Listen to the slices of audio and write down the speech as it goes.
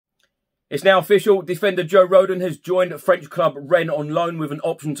It's now official. Defender Joe Rodon has joined French club Rennes on loan with an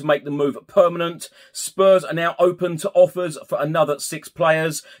option to make the move permanent. Spurs are now open to offers for another 6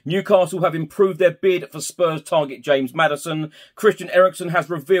 players. Newcastle have improved their bid for Spurs target James Maddison. Christian Eriksen has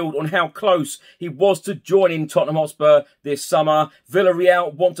revealed on how close he was to joining Tottenham Hotspur this summer.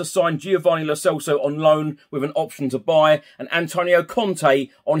 Villarreal want to sign Giovanni Lo Celso on loan with an option to buy. And Antonio Conte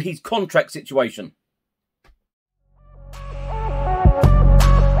on his contract situation.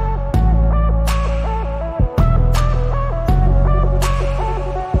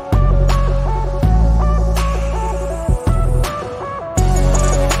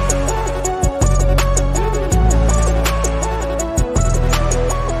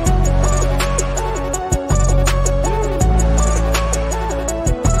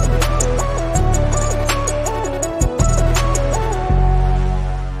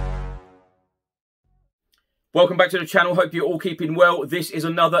 Welcome back to the channel. Hope you're all keeping well. This is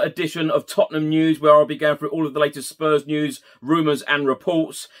another edition of Tottenham News where I'll be going through all of the latest Spurs news, rumours and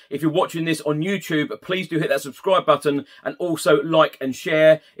reports. If you're watching this on YouTube, please do hit that subscribe button and also like and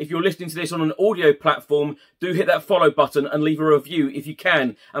share. If you're listening to this on an audio platform, do hit that follow button and leave a review if you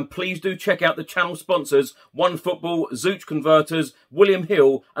can. And please do check out the channel sponsors, OneFootball, Zooch Converters, William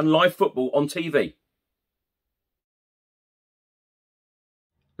Hill and Live Football on TV.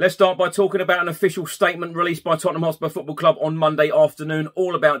 Let's start by talking about an official statement released by Tottenham Hotspur Football Club on Monday afternoon,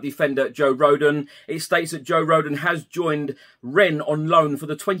 all about defender Joe Rodon. It states that Joe Rodon has joined Rennes on loan for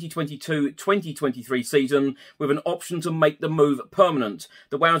the 2022-2023 season with an option to make the move permanent.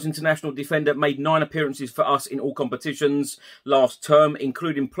 The Wales international defender made 9 appearances for us in all competitions last term,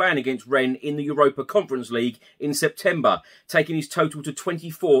 including playing against Rennes in the Europa Conference League in September, taking his total to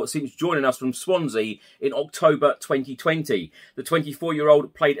 24 since joining us from Swansea in October 2020. The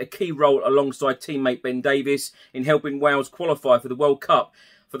 24-year-old played a key role alongside teammate Ben Davies in helping Wales qualify for the World Cup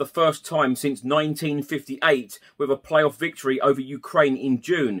for the first time since 1958 with a playoff victory over Ukraine in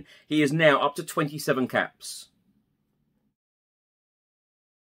June. He is now up to 27 caps.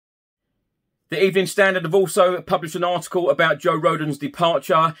 The Evening Standard have also published an article about Joe Rodon's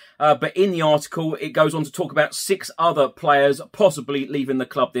departure, but in the article it goes on to talk about 6 other players possibly leaving the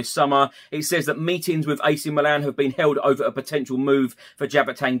club this summer. It says that meetings with AC Milan have been held over a potential move for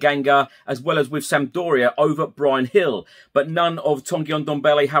Jabat Tanganga, as well as with Sampdoria over Brian Hill, but none of Tanguy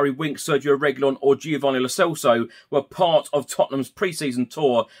Ndombele, Harry Winks, Sergio Reguilon or Giovanni Lo Celso were part of Tottenham's pre-season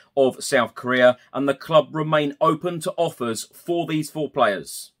tour of South Korea, and the club remain open to offers for these 4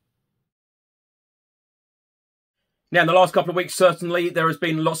 players. Now, in the last couple of weeks, certainly, there has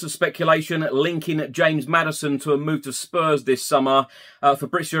been lots of speculation linking James Maddison to a move to Spurs this summer.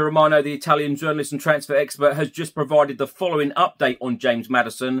 Fabrizio Romano, the Italian journalist and transfer expert, has just provided the following update on James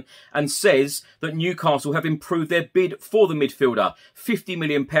Maddison and says that Newcastle have improved their bid for the midfielder, £50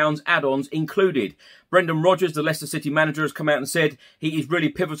 million add-ons included. Brendan Rodgers, the Leicester City manager, has come out and said he is really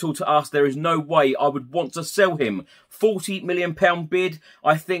pivotal to us. There is no way I would want to sell him. £40 million bid.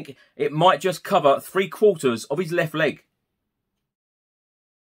 I think it might just cover 3/4 of his left leg.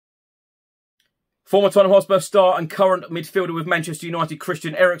 Former Tottenham Hotspur star and current midfielder with Manchester United,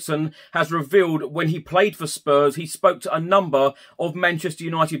 Christian Eriksen, has revealed when he played for Spurs, he spoke to a number of Manchester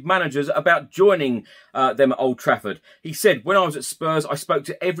United managers about joining them at Old Trafford. He said, when I was at Spurs, I spoke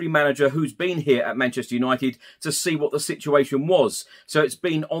to every manager who's been here at Manchester United to see what the situation was. So it's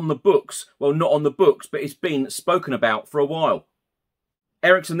been on the books. Well, not on the books, but it's been spoken about for a while.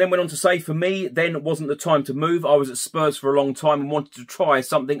 Eriksen then went on to say, for me, then wasn't the time to move. I was at Spurs for a long time and wanted to try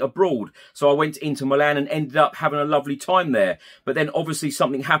something abroad. So I went into Milan and ended up having a lovely time there. But then obviously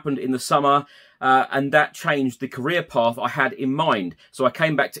something happened in the summer and that changed the career path I had in mind. So I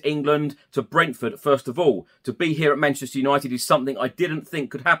came back to England, to Brentford first of all. To be here at Manchester United is something I didn't think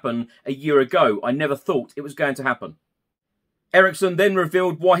could happen a year ago. I never thought it was going to happen. Eriksen then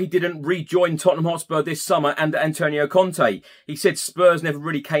revealed why he didn't rejoin Tottenham Hotspur this summer and Antonio Conte. He said Spurs never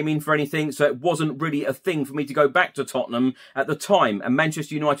really came in for anything, so it wasn't really a thing for me to go back to Tottenham at the time. And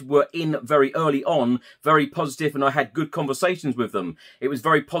Manchester United were in very early on, very positive, and I had good conversations with them. It was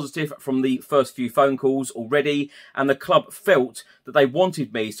very positive from the first few phone calls already, and the club felt that they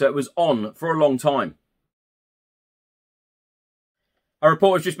wanted me, so it was on for a long time. A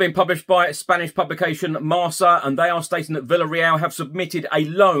report has just been published by Spanish publication Marca, and they are stating that Villarreal have submitted a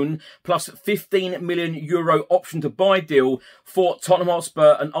loan plus €15 million option to buy deal for Tottenham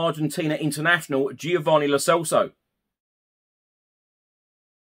Hotspur and Argentina international Giovanni Lo Celso.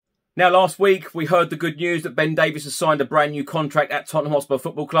 Now, last week, we heard the good news that Ben Davies has signed a brand new contract at Tottenham Hotspur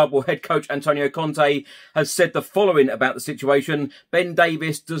Football Club. Well, head coach Antonio Conte has said the following about the situation. Ben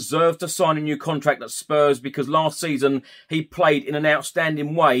Davies deserves to sign a new contract at Spurs because last season he played in an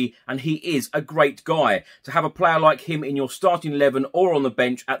outstanding way and he is a great guy. To have a player like him in your starting 11 or on the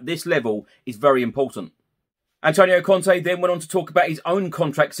bench at this level is very important. Antonio Conte then went on to talk about his own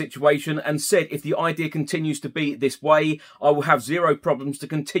contract situation and said, if the idea continues to be this way, I will have zero problems to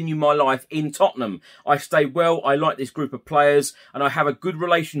continue my life in Tottenham. I stay well, I like this group of players, and I have a good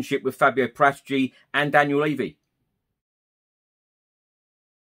relationship with Fabio Paratici and Daniel Levy.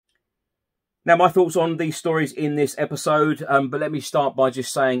 Now, my thoughts on these stories in this episode, but let me start by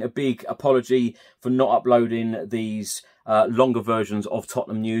just saying a big apology for not uploading these longer versions of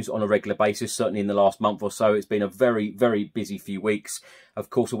Tottenham news on a regular basis. Certainly in the last month or so, it's been a very, very busy few weeks. Of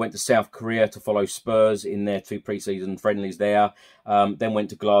course, I went to South Korea to follow Spurs in their 2 pre-season friendlies there. Then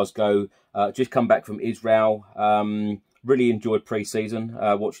went to Glasgow, just come back from Israel. Really enjoyed pre-season,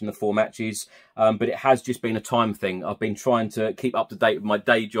 watching the 4 matches, but it has just been a time thing. I've been trying to keep up to date with my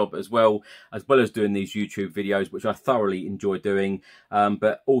day job as well as doing these YouTube videos, which I thoroughly enjoy doing.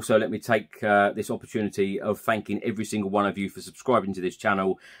 But also let me take this opportunity of thanking every single one of you for subscribing to this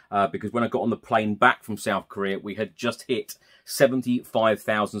channel, because when I got on the plane back from South Korea, we had just hit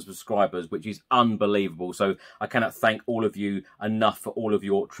 75,000 subscribers, which is unbelievable. So I cannot thank all of you enough for all of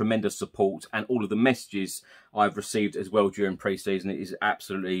your tremendous support and all of the messages I've received as well during pre-season. It is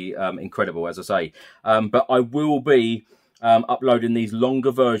absolutely incredible, as I say. But I will be uploading these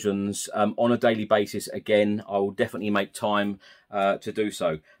longer versions on a daily basis again. I will definitely make time to do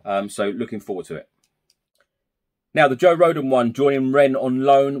so. So looking forward to it. Now, the Joe Rodon one, joining Rennes on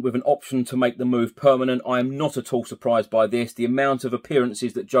loan with an option to make the move permanent. I am not at all surprised by this. The amount of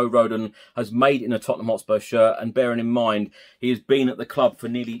appearances that Joe Rodon has made in a Tottenham Hotspur shirt, and bearing in mind, he has been at the club for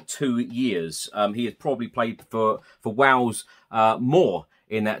nearly 2 years. He has probably played for Wales more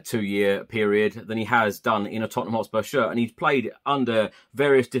in that 2-year period than he has done in a Tottenham Hotspur shirt. And he's played under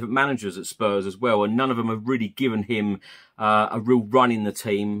various different managers at Spurs as well, and none of them have really given him a real run in the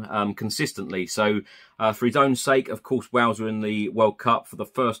team consistently. So for his own sake, of course, Wales are in the World Cup for the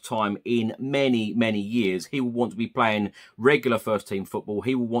first time in many, many years. He will want to be playing regular first-team football.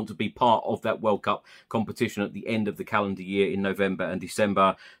 He will want to be part of that World Cup competition at the end of the calendar year in November and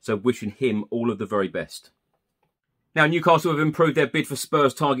December. So wishing him all of the very best. Now, Newcastle have improved their bid for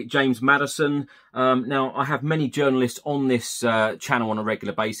Spurs target James Maddison. Now, I have many journalists on this channel on a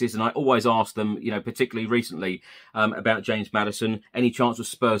regular basis, and I always ask them, you know, particularly recently, about James Maddison. Any chance of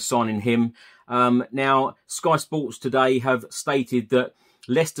Spurs signing him? Now, Sky Sports today have stated that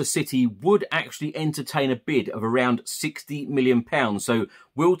Leicester City would actually entertain a bid of around £60 million. So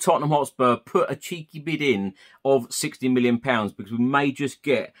will Tottenham Hotspur put a cheeky bid in of £60 million? Because we may just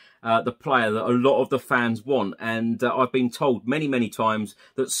get the player that a lot of the fans want. And I've been told many, many times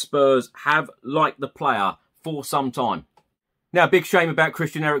that Spurs have liked the player for some time. Now, big shame about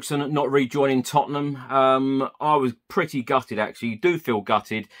Christian Eriksen not rejoining Tottenham. I was pretty gutted, actually. You do feel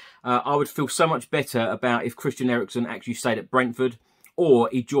gutted. I would feel so much better about if Christian Eriksen actually stayed at Brentford, or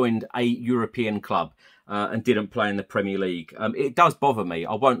he joined a European club and didn't play in the Premier League. It does bother me,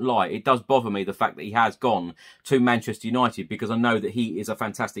 I won't lie. It does bother me, the fact that he has gone to Manchester United, because I know that he is a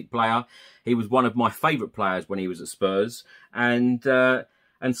fantastic player. He was one of my favourite players when he was at Spurs. And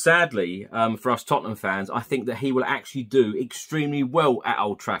sadly, for us Tottenham fans, I think that he will actually do extremely well at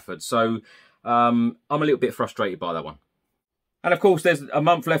Old Trafford. So I'm a little bit frustrated by that one. And of course, there's a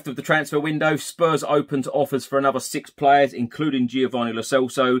month left of the transfer window. Spurs open to offers for another 6 players, including Giovanni Lo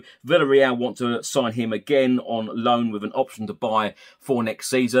Celso. Villarreal want to sign him again on loan with an option to buy for next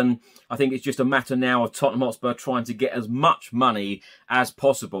season. I think it's just a matter now of Tottenham Hotspur trying to get as much money as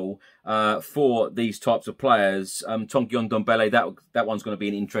possible for these types of players. Tongion Ndombele, that one's going to be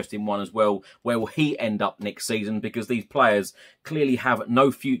an interesting one as well. Where will he end up next season? Because these players clearly have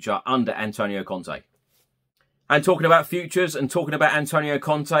no future under Antonio Conte. And talking about futures and talking about Antonio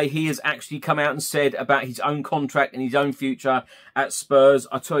Conte, he has actually come out and said about his own contract and his own future at Spurs.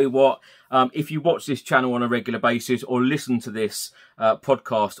 I tell you what, if you watch this channel on a regular basis or listen to this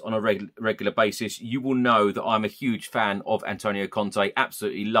podcast on a regular basis, you will know that I'm a huge fan of Antonio Conte.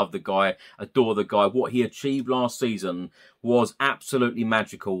 Absolutely love the guy, adore the guy. What he achieved last season was absolutely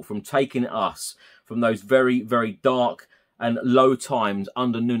magical, from taking us from those very, very dark and low times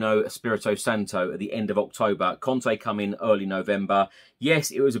under Nuno Espirito Santo at the end of October. Conte come in early November.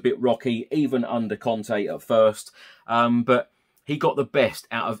 Yes, it was a bit rocky, even under Conte at first, but he got the best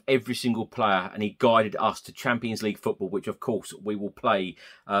out of every single player, and he guided us to Champions League football, which of course we will play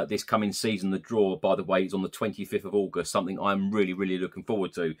this coming season. The draw, by the way, is on the 25th of August, something I'm really, really looking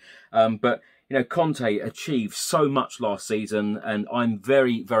forward to. But you know, Conte achieved so much last season, and I'm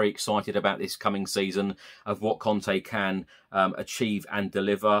very, very excited about this coming season of what Conte can achieve and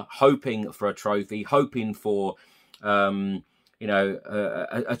deliver. Hoping for a trophy, hoping for you know,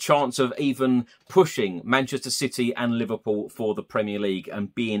 a chance of even pushing Manchester City and Liverpool for the Premier League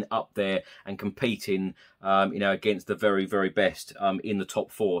and being up there and competing, you know, against the very, very best in the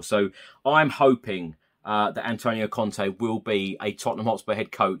top four. So I'm hoping that Antonio Conte will be a Tottenham Hotspur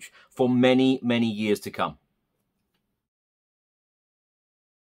head coach for many, many years to come.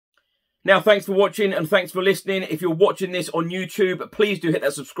 Now, thanks for watching and thanks for listening. If you're watching this on YouTube, please do hit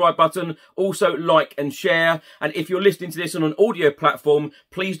that subscribe button. Also, like and share. And if you're listening to this on an audio platform,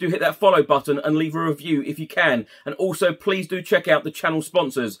 please do hit that follow button and leave a review if you can. And also, please do check out the channel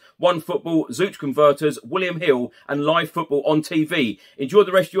sponsors, OneFootball, Zooch Converters, William Hill, and Live Football on TV. Enjoy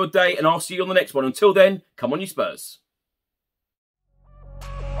the rest of your day, and I'll see you on the next one. Until then, come on you Spurs.